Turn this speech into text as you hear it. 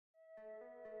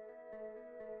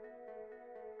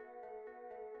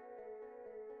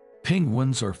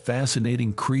Penguins are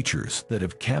fascinating creatures that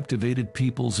have captivated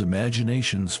people's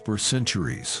imaginations for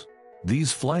centuries.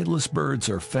 These flightless birds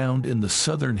are found in the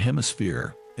southern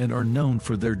hemisphere and are known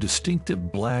for their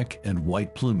distinctive black and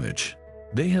white plumage.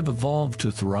 They have evolved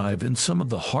to thrive in some of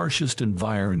the harshest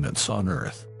environments on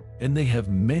Earth, and they have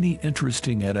many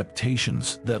interesting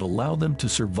adaptations that allow them to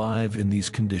survive in these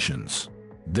conditions.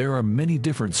 There are many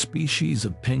different species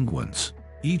of penguins,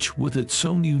 each with its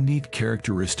own unique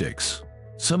characteristics.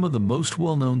 Some of the most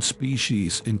well-known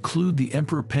species include the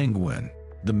emperor penguin,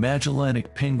 the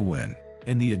Magellanic penguin,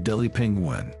 and the Adelie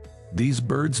penguin. These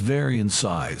birds vary in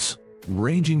size,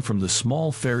 ranging from the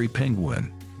small fairy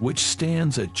penguin, which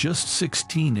stands at just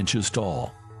 16 inches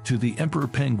tall, to the emperor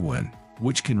penguin,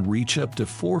 which can reach up to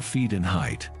 4 feet in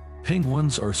height.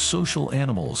 Penguins are social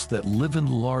animals that live in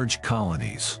large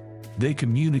colonies. They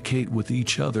communicate with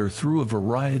each other through a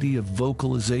variety of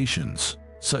vocalizations,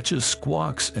 such as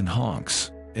squawks and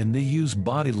honks, and they use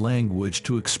body language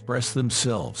to express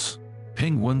themselves.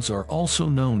 Penguins are also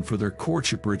known for their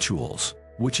courtship rituals,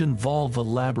 which involve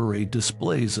elaborate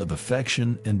displays of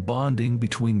affection and bonding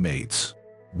between mates.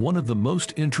 One of the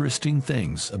most interesting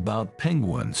things about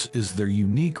penguins is their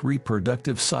unique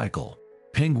reproductive cycle.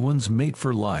 Penguins mate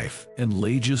for life and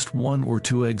lay just 1 or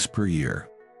 2 eggs per year.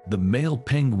 The male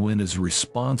penguin is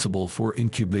responsible for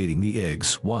incubating the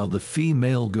eggs while the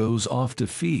female goes off to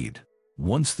feed.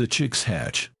 Once the chicks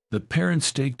hatch, the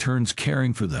parents take turns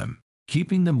caring for them,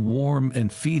 keeping them warm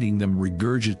and feeding them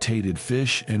regurgitated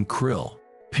fish and krill.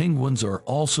 Penguins are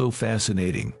also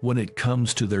fascinating when it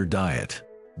comes to their diet.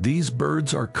 These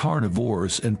birds are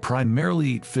carnivores and primarily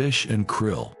eat fish and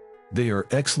krill. They are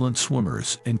excellent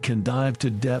swimmers and can dive to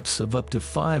depths of up to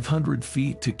 500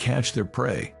 feet to catch their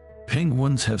prey.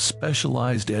 Penguins have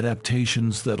specialized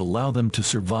adaptations that allow them to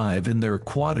survive in their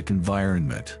aquatic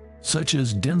environment, such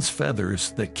as dense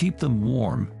feathers that keep them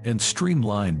warm and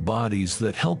streamlined bodies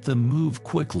that help them move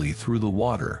quickly through the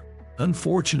water.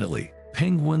 Unfortunately,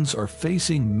 penguins are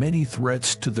facing many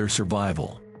threats to their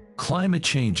survival. Climate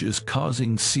change is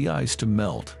causing sea ice to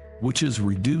melt, which is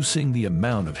reducing the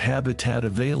amount of habitat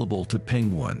available to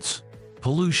penguins.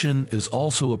 Pollution is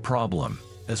also a problem,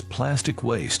 as plastic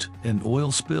waste and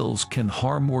oil spills can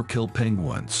harm or kill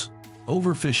penguins.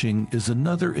 Overfishing is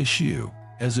another issue,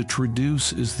 as it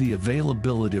reduces the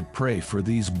availability of prey for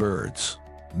these birds.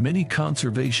 Many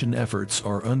conservation efforts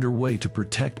are underway to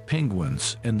protect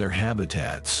penguins and their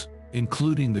habitats,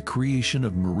 including the creation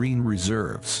of marine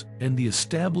reserves and the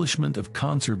establishment of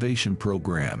conservation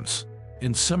programs.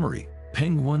 In summary,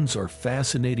 penguins are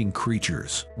fascinating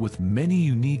creatures with many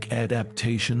unique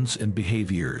adaptations and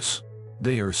behaviors.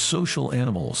 They are social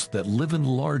animals that live in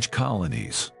large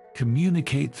colonies,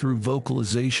 communicate through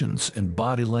vocalizations and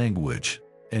body language,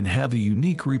 and have a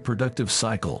unique reproductive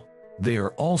cycle. They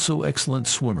are also excellent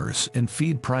swimmers and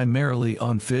feed primarily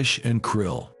on fish and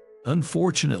krill.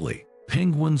 Unfortunately,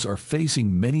 penguins are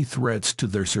facing many threats to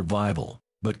their survival,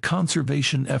 but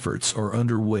conservation efforts are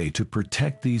underway to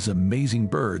protect these amazing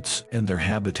birds and their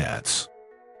habitats.